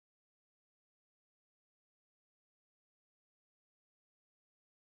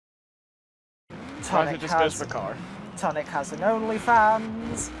Tonic just goes for car. Tonic has an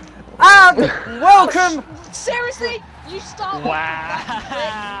OnlyFans. And welcome. Seriously, you start.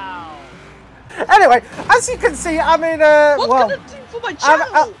 Wow. Anyway, as you can see, I'm in What's gonna do for my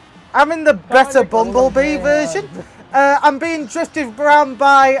channel? I'm in the better Bumblebee version. I'm being drifted around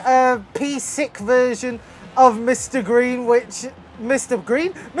by a P-sick version of Mr. Green, which Mr.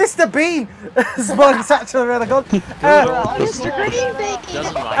 Bean is what it's actually really good. Mr. Green, baby.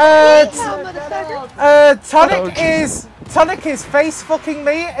 Tonic is face fucking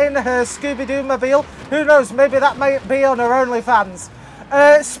me in her Scooby-Doo mobile. Who knows? Maybe that might be on her OnlyFans.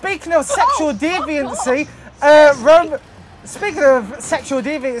 Speaking of sexual deviancy,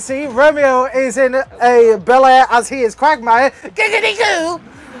 Romeo is in a Bel Air as he is Quagmire. Giggity goo!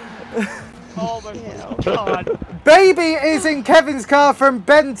 Oh my god. Baby is in Kevin's car from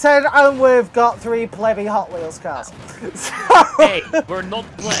Ben 10, and we've got 3 plebby Hot Wheels cars. So, hey, we're not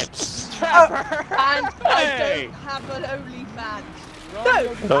plebs. And I don't have an OnlyFans.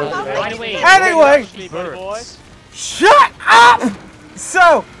 Anyway, shut up!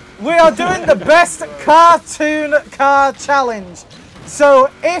 So, we are doing the best cartoon car challenge. So,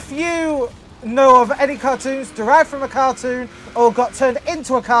 if you know of any cartoons derived from a cartoon or got turned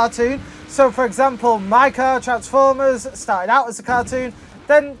into a cartoon, so for example, my car, Transformers, started out as a cartoon,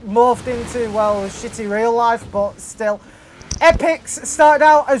 then morphed into, well, shitty real life, but still. Epix started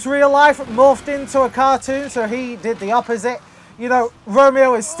out as real life, morphed into a cartoon, so he did the opposite. You know,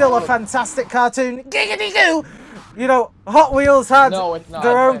 Romeo is still a fantastic cartoon. Giggity goo! You know, Hot Wheels had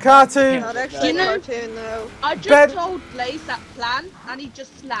their own cartoon. Not actually a cartoon, though. I just told Blaze that plan, and he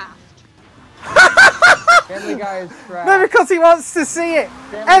just laughed. No, because he wants to see it.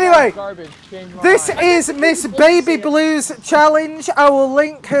 Anyway, this is Miss Baby Blue's challenge. I will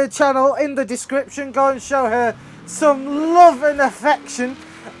link her channel in the description. Go and show her some love and affection.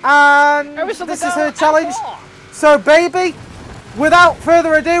 And this is her challenge. So, baby, without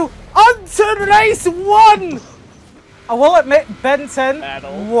further ado, on to race 1! I will admit Ben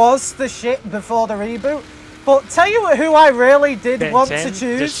 10 was the shit before the reboot. But tell you who I really did want to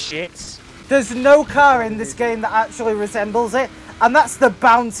choose. There's no car in this game that actually resembles it, and that's the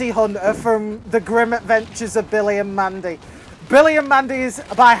Bounty Hunter from the Grim Adventures of Billy and Mandy. Billy and Mandy is,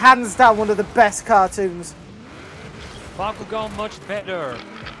 by hands down, one of the best cartoons. Bakugan much better.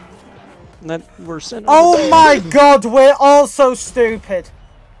 Oh my god, we're all so stupid.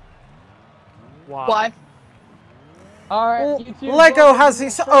 Why? Alright, Lego has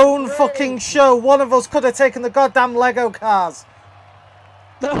its own fucking show. One of us could have taken the goddamn Lego cars.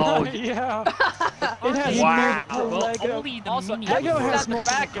 Oh yeah. It has Lego. Also, Lego has more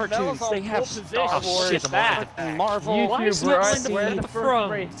cartoons. They have Star Wars, Marvel, YouTube, the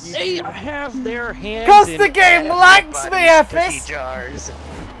front. They have their hands. Cause the game likes me, Effis. Jars.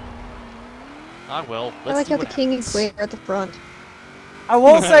 I will. I like how the king and queen are at the front. I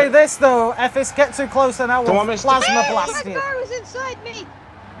will say this though, Effis, get too close and I will plasma blast you. My car is inside me.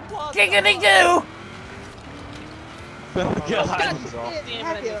 Giggity goo!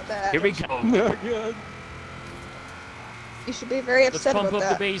 Here we go. You should be very upset about that. Let's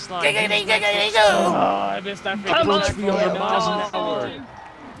pump up the baseline. Giggity goo! Oh, I missed that. Approach 300 miles an hour.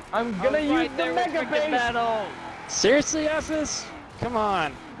 I'm gonna use the mega base. Seriously, Effis? Come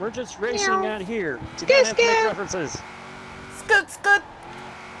on. We're just racing out here. Scoot. References. Scoot.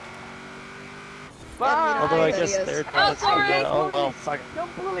 Although I guess they're trying to get. Oh well, fuck it.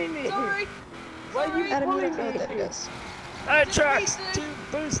 Don't bully me. Sorry. Why are you bullying me? Attracts 2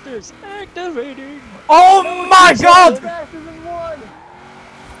 boosters activating. Oh my god!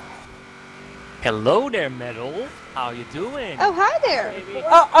 Hello there, Metal. How you doing? Oh, hi there.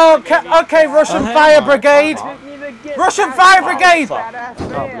 Okay, Russian Fire Brigade. Russian Fire Brigade.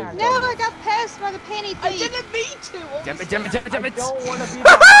 No, I got passed by the penny thief. I didn't mean to. Damn it. I don't want to be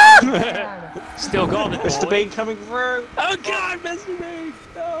the Still got it, Mr. Bean coming through. Oh god, Mr. Bean.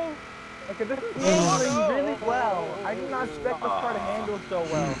 No. Okay, this is handling really well. I did not expect this car to handle so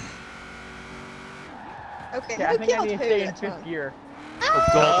well. Okay, I think I need to stay in 5th gear. Oh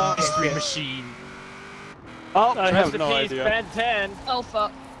god, mystery machine. Oh, I have no idea. Ben 10. Oh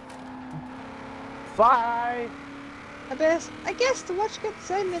fuck. Bye. I guess the watch could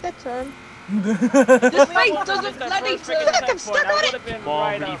save me that turn. This thing doesn't bloody Look, I'm stuck on it. Come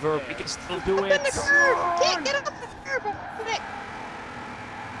on, Reverb, we can still do I'm in it. the curve. Can't get off the curve.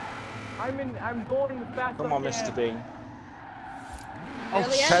 I'm going fast. Come on, Mr. Bean. Oh,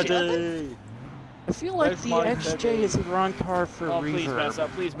 Teddy. I feel like the XJ is the wrong car for Reverb.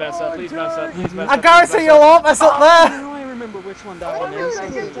 Please mess up. I guarantee you'll all mess up there. Now I remember which one that one is.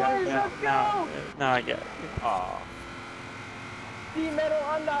 Let's go. No, I get it. Aw. See, Metal,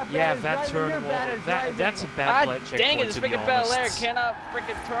 I'm not bad Yeah, at that driving, you're turn bad at driving. that's a bad God checkpoint, dang it, this to be freaking Bel Air honest. cannot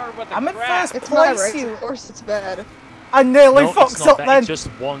freaking turn with the I'm in crap. first It's my place, race, you. of course it's bad. I nearly No, fucked it's not up that. then. It's just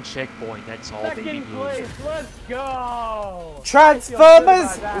one checkpoint. That's all, baby Second blue. place, let's go!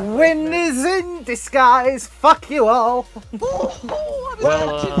 Transformers, that, win man. is in disguise. Fuck you all.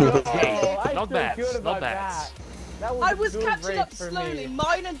 Well, hey, I not feel bad, good not about bad. that. That I a was good catching race up for slowly. me.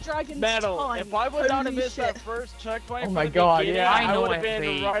 Mine and Dragon's Metal, time. if I would not have Holy missed that shit. first checkpoint Oh from my the God, beginning, yeah. I know would have if been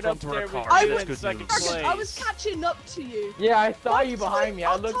they right up front there runner with car, you that's in good second news. place. I was catching up to you. Yeah, I saw What you time? behind me.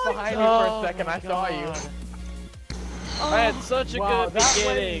 I What looked time? behind me for a Oh second. my I saw you. God. I had such a Wow, good that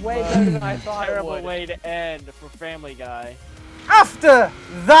beginning, went way but better than I thought it terrible would. way to end for Family Guy. After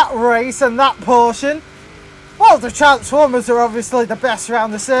that race and that portion, well, the Transformers are obviously the best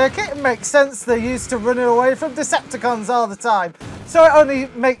around the circuit. It makes sense, they're used to running away from Decepticons all the time. So it only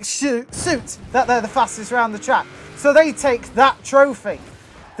makes suit that they're the fastest around the track. So they take that trophy.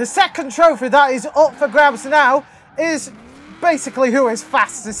 The second trophy that is up for grabs now is basically who is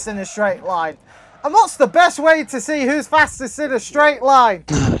fastest in a straight line. And what's the best way to see who's fastest in a straight line?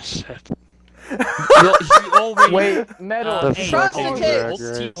 Shit. You already... Wait, Metal. hey,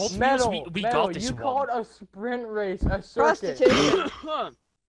 Prostitutes. Metal, we Metal, got this you one. called a sprint race a circuit. Prostitute.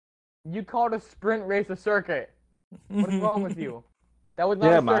 You called a sprint race a circuit. What's wrong with you? That was not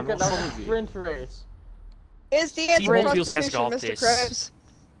Yeah, a man, circuit, what's that wrong was a with you? sprint race. Is the answer Team Feels has prostitution, got Mr. this. Krabs?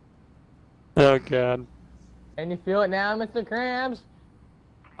 Oh god. And you feel it now, Mr. Krabs?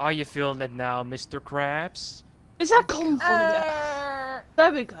 Are you feeling it now, Mr. Krabs? Is that confident?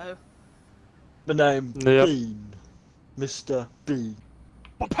 There we go. The name Bean. Mr. Bean.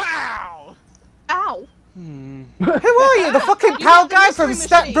 Pow! Ow! Who are you? The fucking You pal got the guy from mystery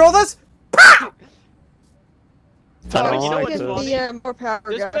Step machine. Brothers? Oh, you know like what's this. funny? The more power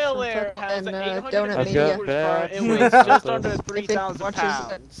This guy Bel from Air has fucking, an Donut 850 Mania. horsepower. It weighs Yeah. just under If it 3,000 watches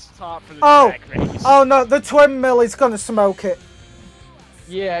pounds. Top for the Oh. track race. Oh no, the twin mill is gonna smoke it.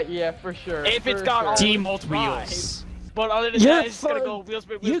 Yeah, for sure. If it's for got sure. all- Team Alt Right. Wheels. But other than Yeah, that, it's gonna go wheels,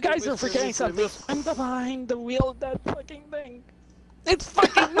 You guys are forgetting something. I'm behind the wheel of that fucking thing. It's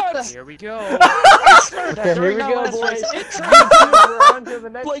fucking nuts! Here we go. Okay, here we go, boys. We're on to the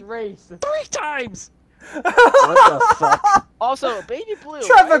next Like- race. 3 times! What the fuck? Also, Baby Blue.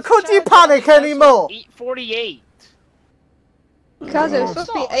 Trevor, why is could you Chad panic Johnson anymore? 848. Because it was supposed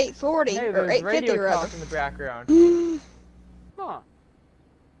to be Stop. 840 Hey, or there's 850 radio rather. talk in the background. Huh.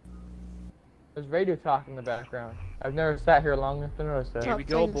 There's radio talk in the background. I've never sat here long enough to notice that. Here we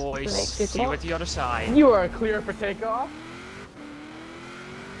go, things boys. for 850. See you at the other side. You are clear for takeoff.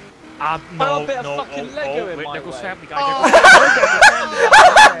 I'll bet a fucking Lego in wait, my there goes way. Family Guy.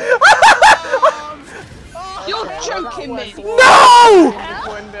 You're joking me! No!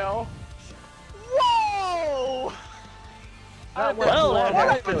 Windmill. Whoa! That went Well, well, what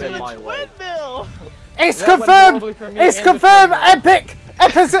happened actually. to the windmill? It's That went confirmed! horribly for me It's and the confirmed! twin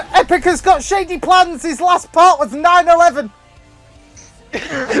mill. Epic has got shady plans. His last part was 9/11.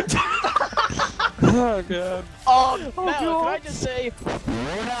 Oh god. Oh, Mel, can I just say,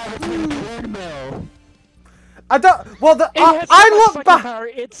 I don't. Well, It has so I much look fucking back. power,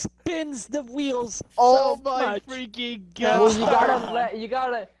 it spins the wheels oh so my much. freaking Well, god. you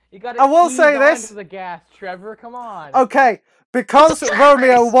gotta I will ease say this. onto the gas, Trevor. Come on. Okay, because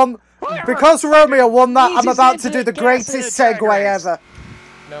Romeo won. Because Romeo won that, I'm Easy's about to into do the gas in a greatest drag segue race. ever.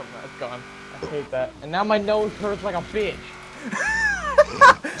 Nope, that's gone. I hate that. And now my nose hurts like a bitch.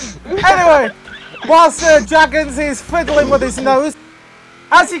 Anyway, whilst Dragons is fiddling with his nose,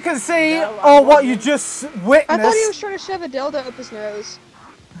 as you can see, or what you just I thought he was witnessed, trying to shove a dildo up his nose.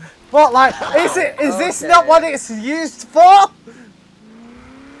 what like is this not what it's used for?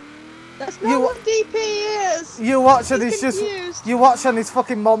 That's not You- what DP is! You watch and He's he's just confused. you watch and his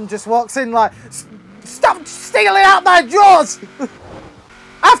fucking mom just walks in like, stop stealing out my drawers.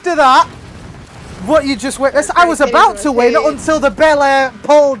 After that, what you just witnessed, I was about to win until the Bel Air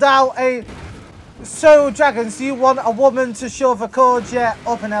pulled out a. So Dragons, do you want a woman to shove a cord yet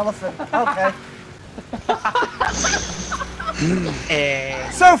up an elephant? Okay.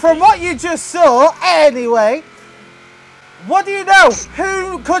 So from what you just saw, anyway, what do you know?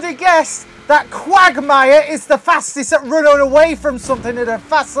 Who could have guessed that Quagmire is the fastest at running away from something in a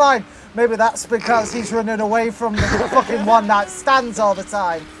fast line? Maybe that's because he's running away from the fucking one night stands all the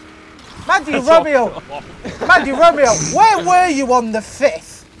time. Mandy Romeo, where were you on the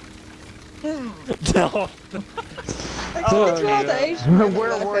 5th? No.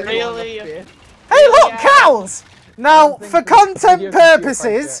 Where were you? Really? Hey, look, cows! Now, for content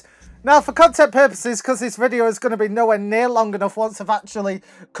purposes, because this video is going to be nowhere near long enough once I've actually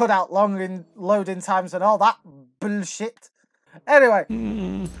cut out loading times and all that bullshit. Anyway,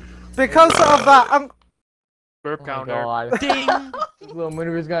 because of that, I'm... Burp counter. God. Ding! This little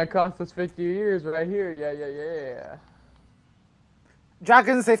maneuver's gonna cost us 50 years right here. Yeah.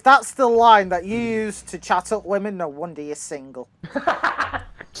 Dragons, if that's the line that you use to chat up women, no wonder you're single.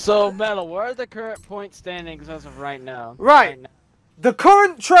 So, Metal, where are the current point standings as of right now? Right. The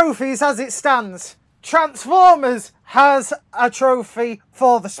current trophies as it stands. Transformers has a trophy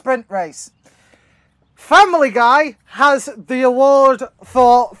for the sprint race. Family Guy has the award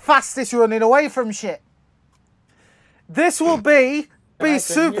for fastest running away from shit. This will be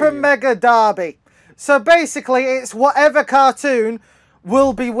Super Mega Derby. So basically it's whatever cartoon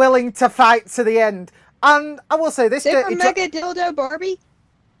will be willing to fight to the end. And I will say this... Super Mega Dildo Barbie?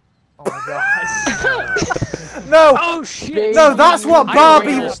 Oh my god. No! Oh shit! No, that's what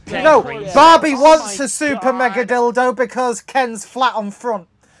Barbie... No, Barbie Oh wants my a Super Mega Dildo because Ken's flat on front.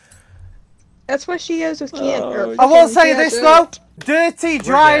 That's what she is with Ken. I will say this though, dirty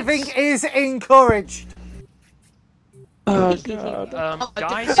driving is encouraged. Oh god.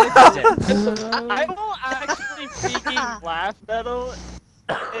 Guys, I will actually freaking laugh, Metal,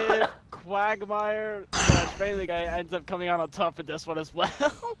 if Quagmire Family Guy ends up coming out on top of this one as well.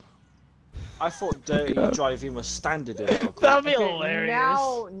 I thought dirty driving was standard in it. That'd be hilarious.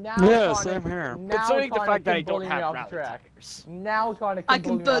 Now, Yeah, Sonic, same here. Now Considering the Sonic fact that I can don't bully me have off the rally track. tires. Now Sonic I can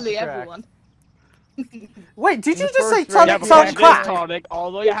can bully me bully off the track. everyone. Wait, did you The just say first race- Tonic's Yeah, on but crack? Tonic,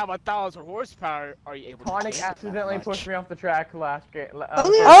 although you have 1,000 horsepower, are you able to Tonic take that accidentally much? pushed me off the track last game. Only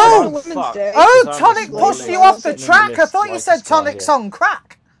Oh! on Women's Fuck. Day. Oh, Because I'm Tonic just pushed lonely. you off the Sitting in track. the I list thought you like said this guy Tonic's here. on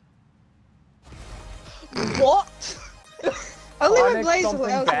crack. What? Only when Sonic Blaze something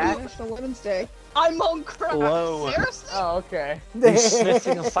allows bad? me on Women's Day. I'm on crack. Whoa. Seriously? Oh, okay. He's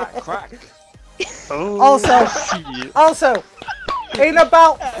sniffing a fat crack. Also, in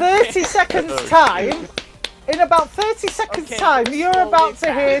about 30 seconds time, you're about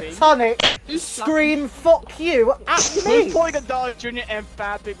to hear Tonic scream "fuck you" at Who's me. pulling a Dollar Jr. and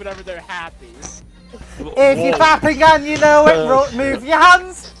fapping whenever they're happy? If you're fapping and you know it, move your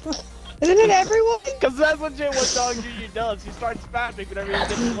hands. Isn't it everyone? Because that's legit what Dog Jr. does. He starts fapping whenever he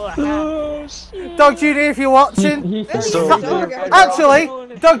gets a little happy. Dog Jr., if you're watching, actually,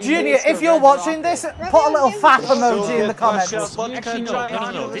 Dog Jr., if you're watching this, put a little fap emoji in the comments. Actually,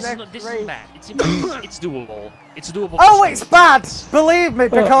 no. This is bad. It's doable. It's doable. Oh, it's bad. Believe me,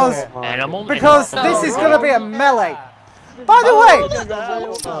 because this is gonna be a melee. By the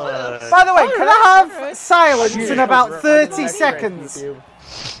way, can I have silence in about 30 seconds?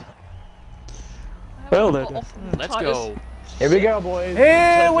 Well then. Let's go. Here we go, boys.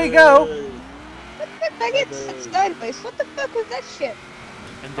 Here we go. I get sideways. What the fuck was that shit?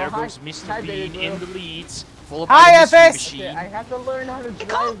 And there hi- goes Mr. hi, Bean baby in bro. the leads, followed Hi, by the FS. mystery Okay, I machine. have to learn how to can't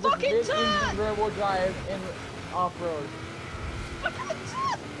drive this fucking big turn! engine rear-wheel drive in off-road.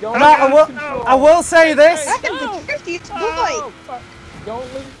 Now, I will say this. I am the driftiest boy.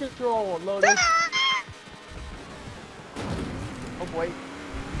 Don't lose control, Lotus. Oh boy.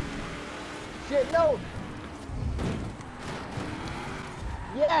 Shit, no!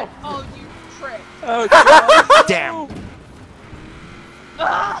 Yes! Oh, you prick. Damn.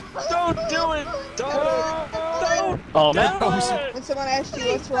 Don't do it! Don't! Oh, When someone asks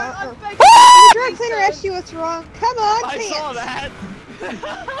you what's wrong, or when the drug cleaner asks you what's wrong, come on, I saw pants.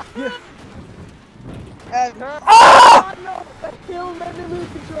 that. Oh no! That hill made me lose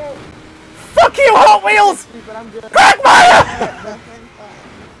control! Fuck you, Hot Wheels! But I'm good. Quagmire!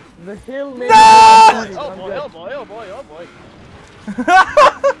 The hill made No! me lose Oh control. boy, oh boy, oh boy, oh boy.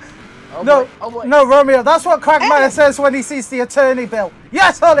 Oh No, boy, oh boy. no, Romeo, that's what Quagmire says when he sees the attorney bill.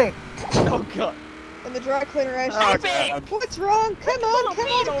 Yes, honey! Oh god. When the dry cleaner asks you, what's wrong? Come on, come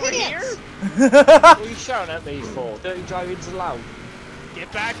on, over pants. What are you shouting at me for? Dirty driving's allowed. Get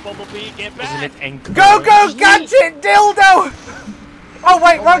back, Bumblebee, get Isn't back. it anchor? Go, gadget, dildo! Oh,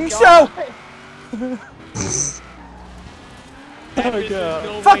 wait, wrong show! Oh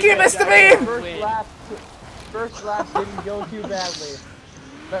god. Fuck you, Mr. Bean! First lap didn't go too badly.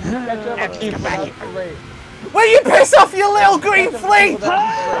 Let me catch up and keep back the race. Will you piss off your little green flea?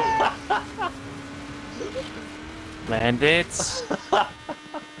 Bandits.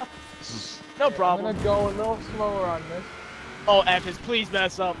 No I'm problem. gonna go a little slower on this. Oh, Epis, please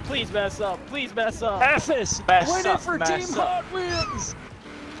mess up. Please mess up. Please mess up. Ephes! Mess up, mess up. Wheels.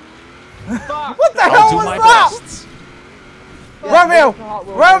 What the I'll hell do was my that? best.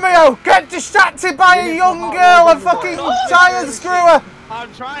 Romeo, get distracted by a young girl and fucking giant screwer.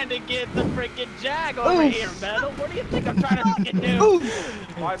 I'm trying to get the freaking Jag over here, Metal. What do you think I'm trying to fucking do?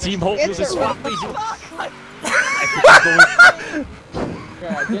 Team Hope It's is a a swap. Okay,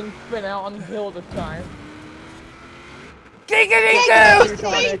 I didn't spin out on the hill this time. Giggity Mr.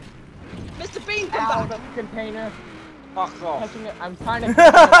 goo! Bean! Mr. Bean, come Out back! of the container. Fuck off. Touching it. I'm trying to.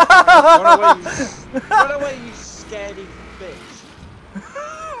 Run away, you scaredy bitch.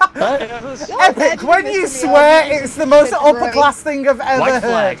 Epic, when you swear, it's the most upper class thing I've ever White heard.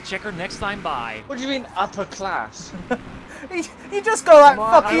 flag, checker next time by. What do you mean upper class? You just go like, Come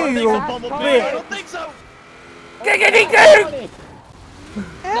on, fuck I you, don't you think I bitch. don't think so. Giggity goo!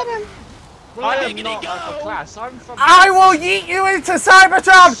 Adam. I am not upper class. I'm from. I will yeet you into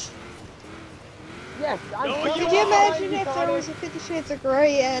Cybertron! Yes, I'm No, coming. Could you imagine if there was a 50 Shades of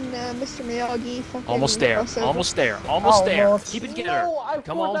Grey and Mr. Miyagi fucking Almost there, crossover? almost there, almost there. Almost. Keep it together. No, I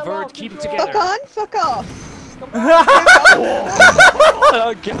Come pulled on, that Vert, off keep it control. together. Fuck on, fuck off.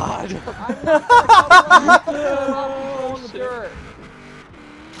 Oh god. On the dirt.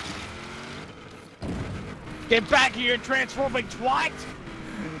 Get back here, transforming twat!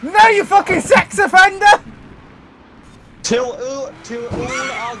 No, you fucking sex offender! Till all are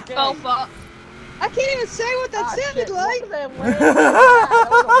gay. Oh fuck. I can't even say what that sounded Shit, like. look at them land. That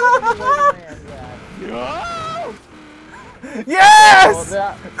was a really good land, No! Yes!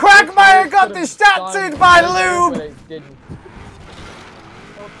 yeah. Quagmire got Could've distracted gone by better, but lube! it didn't.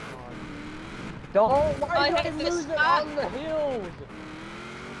 Don't. Why I did I hate this lose it map. on the hills?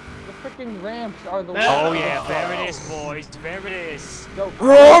 The freaking ramps are the Oh worst. yeah, there it is, boys. There it is. Go.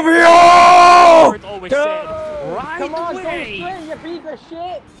 Romeo! Vert always said, ride Come on, go away. straight, you piece of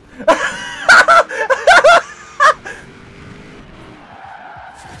shit!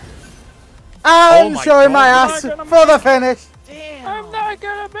 I'm Oh my showing my God, ass we're not for the finish. I'm not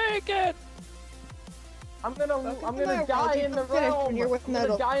gonna make it. I'm gonna Well, die you in the can finish when realm! you're with I'm gonna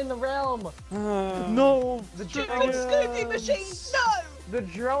metal. die in the realm! No. The Stupid Scooby machine, no! The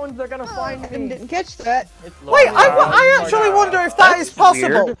drones are gonna find I me! didn't catch that. It's Wait, loading. I actually wonder if that is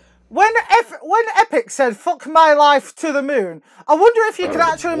possible. weird. When Epic said "fuck my life to the moon," I wonder if you could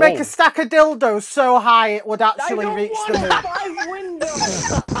actually make a stack of dildos so high it would actually reach the moon. Five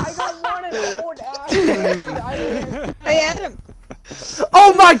windows! I don't want it Ford Aston! Hey, Adam.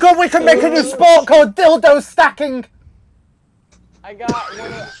 Oh my god, we can make a new sport called dildo stacking. I got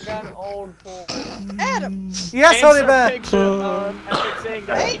an old Ford. Adam. Yes, Honey Bear. Picture of Epic saying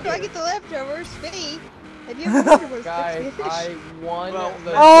that. Hey, do I get the leftovers? Me. Have you ever wondered what it's like to be a Guys, fish? I won the...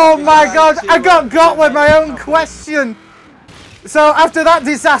 Oh my god, I got with my own question. So after that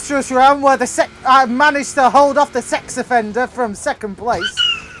disastrous round where I managed to hold off the sex offender from second place,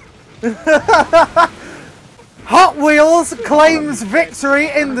 Hot Wheels claims victory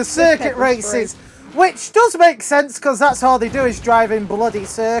in the circuit races, which does make sense because that's all they do is drive in bloody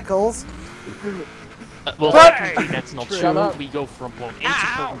circles. Well, But- technically that's not Shut true. up. We go from point A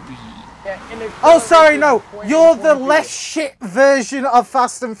to point B. Oh, sorry, no. You're the less shit version of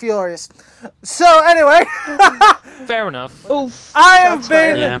Fast and Furious. So, anyway, Fair enough. Oof. I have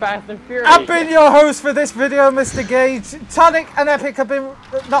been... Yeah. Fast and Furious. I've been your host for this video, Mr. Gage. Tonic and Epic have been...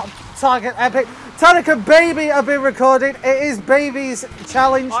 Not Tonic and Epic. Tonic and Baby have been recorded. It is Baby's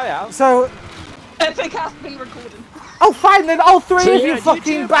challenge. I am. So... Epic has been recorded. Oh, fine then. All three So, of yeah, you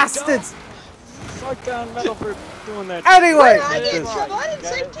fucking YouTube, bastards. Fuck down metal for doing that. Anyway, I get in trouble. I didn't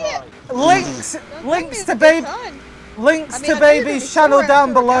say shit. links to Baby... Links I mean, to I did Baby's it channel before, down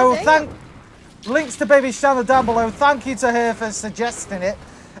after, below. goddamn. Links to Baby's channel down below. Thank you to her for suggesting it.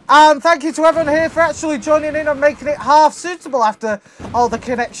 And thank you to everyone here for actually joining in and making it half suitable after all the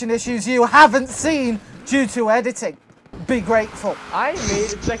connection issues you haven't seen due to editing. Be grateful. I made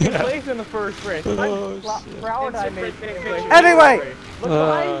second place in the first race. I'm proud I made second place. Anyway, Look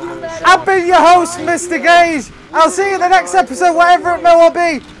behind you, man. I've been your host, Mr. Gage. I'll see you in the next episode, whatever it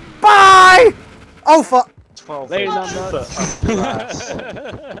may be. Bye! Oh, fuck. 12. Ladies and gentlemen.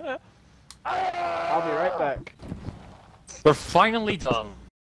 I'll be right back. We're finally done.